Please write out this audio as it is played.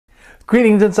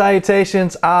Greetings and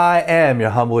salutations. I am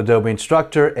your humble Adobe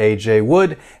instructor, AJ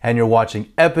Wood, and you're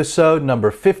watching episode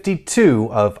number 52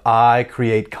 of I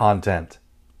Create Content.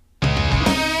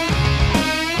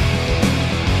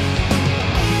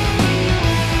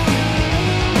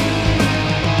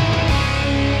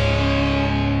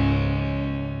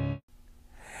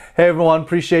 Hey everyone,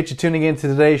 appreciate you tuning in to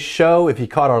today's show. If you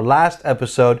caught our last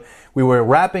episode, we were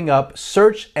wrapping up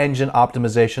search engine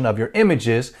optimization of your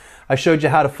images. I showed you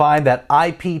how to find that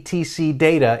IPTC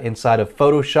data inside of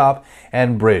Photoshop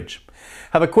and Bridge.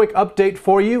 Have a quick update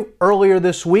for you. Earlier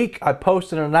this week, I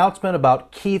posted an announcement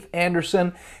about Keith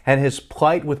Anderson and his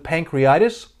plight with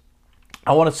pancreatitis.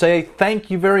 I want to say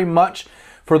thank you very much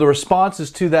for the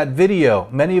responses to that video.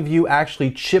 Many of you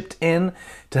actually chipped in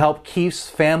to help Keith's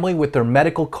family with their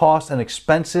medical costs and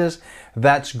expenses.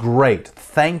 That's great.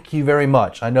 Thank you very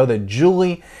much. I know that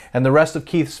Julie and the rest of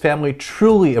Keith's family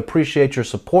truly appreciate your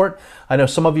support. I know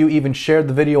some of you even shared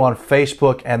the video on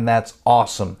Facebook, and that's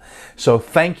awesome. So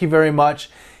thank you very much.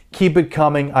 Keep it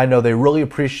coming. I know they really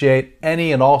appreciate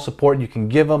any and all support you can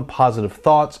give them, positive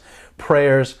thoughts,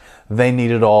 prayers. They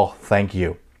need it all. Thank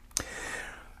you.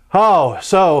 Oh,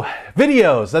 so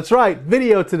videos. That's right,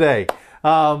 video today.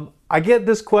 I get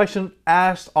this question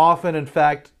asked often. In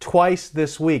fact, twice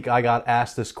this week I got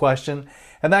asked this question.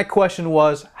 And that question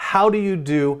was, how do you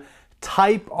do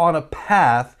type on a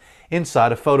path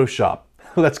inside of Photoshop?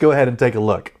 Let's go ahead and take a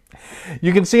look.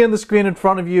 You can see on the screen in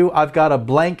front of you, I've got a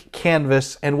blank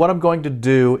canvas. And what I'm going to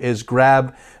do is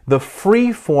grab the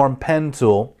freeform pen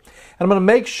tool. And I'm going to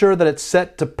make sure that it's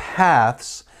set to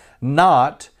paths,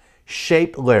 not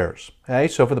shape layers. Okay,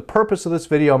 so for the purpose of this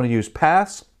video, I'm going to use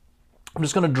paths. I'm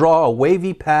just going to draw a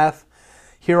wavy path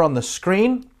here on the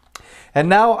screen. And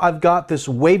now I've got this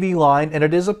wavy line, and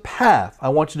it is a path. I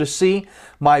want you to see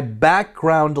my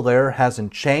background layer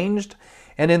hasn't changed.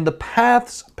 And in the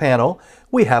Paths panel,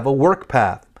 we have a work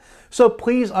path. So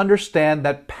please understand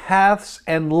that paths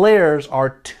and layers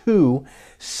are two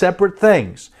separate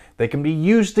things. They can be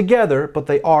used together, but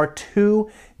they are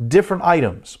two different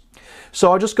items.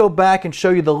 So I'll just go back and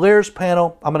show you the layers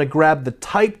panel. I'm going to grab the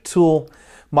type tool.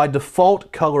 My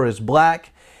default color is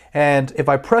black. And if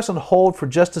I press and hold for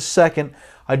just a second,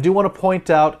 I do want to point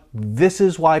out this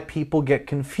is why people get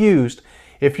confused.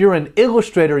 If you're an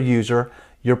Illustrator user,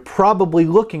 you're probably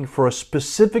looking for a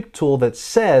specific tool that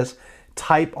says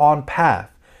type on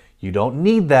path. You don't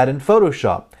need that in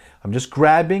Photoshop. I'm just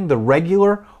grabbing the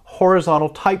regular horizontal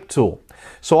type tool.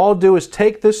 So all I'll do is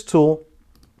take this tool,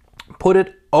 put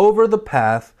it over the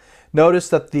path. Notice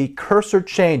that the cursor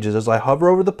changes as I hover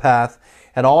over the path,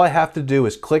 and all I have to do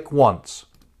is click once.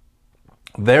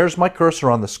 There's my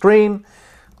cursor on the screen.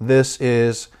 This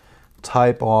is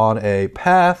type on a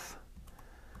path.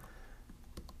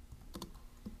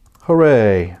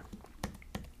 Hooray.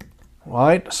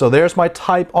 Right, so there's my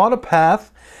type on a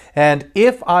path, and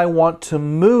if I want to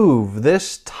move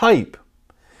this type,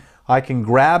 I can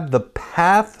grab the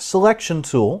path selection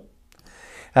tool.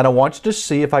 And I want you to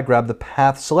see, if I grab the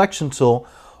path selection tool,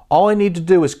 all I need to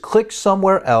do is click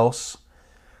somewhere else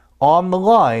on the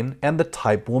line and the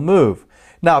type will move.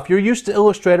 Now, if you're used to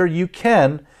Illustrator, you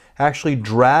can actually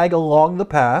drag along the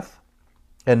path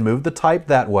and move the type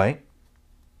that way.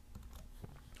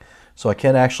 So I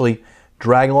can actually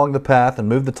drag along the path and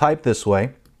move the type this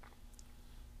way.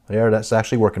 There, that's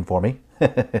actually working for me.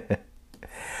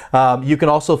 You can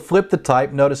also flip the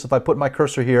type. Notice if I put my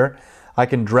cursor here, I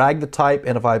can drag the type,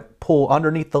 and if I pull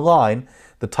underneath the line,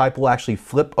 the type will actually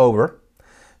flip over.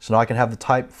 So now I can have the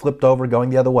type flipped over going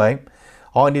the other way.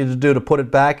 All I need to do to put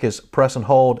it back is press and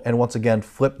hold, and once again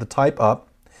flip the type up.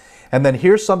 And then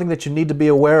here's something that you need to be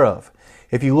aware of.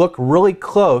 If you look really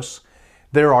close,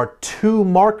 there are two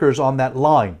markers on that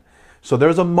line. So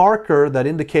there's a marker that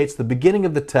indicates the beginning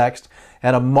of the text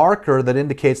and a marker that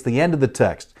indicates the end of the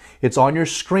text. It's on your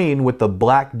screen with the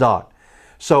black dot.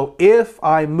 So if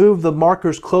I move the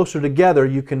markers closer together,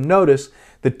 you can notice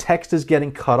the text is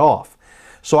getting cut off.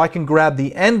 So I can grab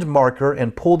the end marker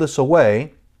and pull this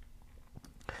away.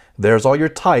 There's all your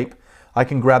type. I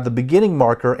can grab the beginning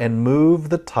marker and move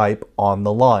the type on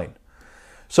the line.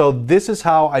 So this is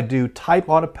how I do type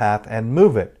on a path and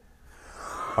move it.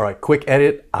 All right, quick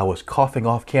edit. I was coughing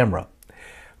off camera.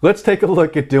 Let's take a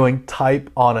look at doing type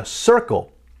on a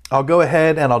circle. I'll go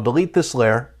ahead and I'll delete this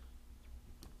layer.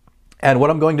 And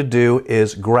what I'm going to do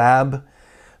is grab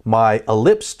my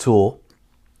ellipse tool,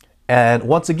 and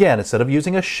once again, instead of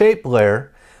using a shape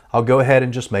layer, I'll go ahead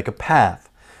and just make a path.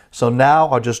 So now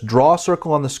I'll just draw a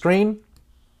circle on the screen.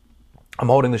 I'm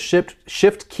holding the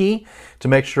shift key to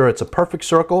make sure it's a perfect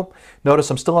circle. Notice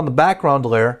I'm still on the background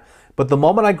layer, but the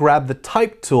moment I grab the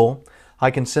type tool,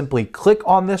 I can simply click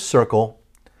on this circle,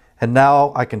 and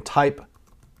now I can type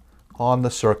on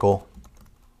the circle,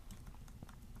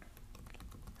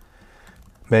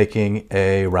 making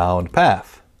a round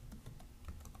path.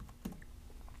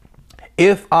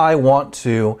 If I want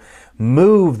to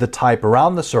move the type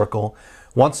around the circle,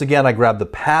 once again, I grab the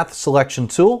Path Selection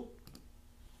tool.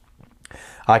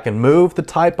 I can move the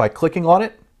type by clicking on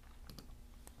it,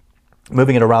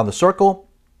 moving it around the circle.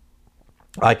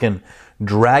 I can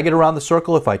drag it around the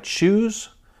circle if I choose.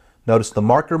 Notice the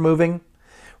marker moving.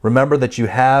 Remember that you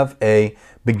have a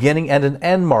beginning and an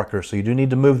end marker, so you do need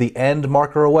to move the end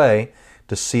marker away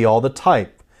to see all the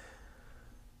type.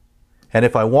 And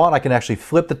if I want, I can actually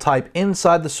flip the type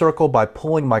inside the circle by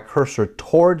pulling my cursor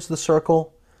towards the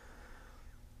circle.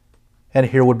 And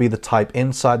here would be the type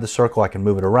inside the circle. I can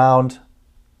move it around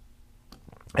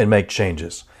and make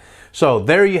changes. So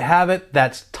there you have it.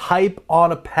 That's type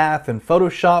on a path in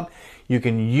Photoshop. You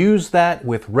can use that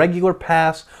with regular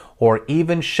paths or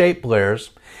even shape layers.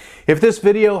 If this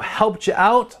video helped you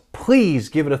out, please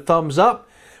give it a thumbs up.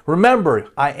 Remember,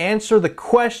 I answer the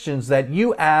questions that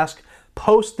you ask.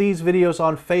 Post these videos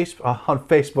on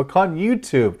Facebook, on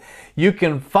YouTube. You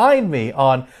can find me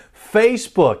on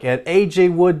Facebook at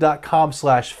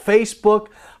ajwood.com/Facebook.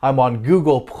 I'm on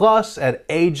Google Plus at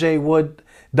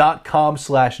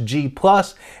ajwood.com/G+,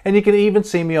 and you can even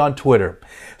see me on Twitter.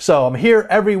 So I'm here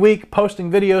every week posting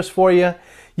videos for you.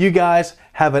 You guys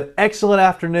have an excellent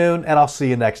afternoon, and I'll see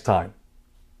you next time.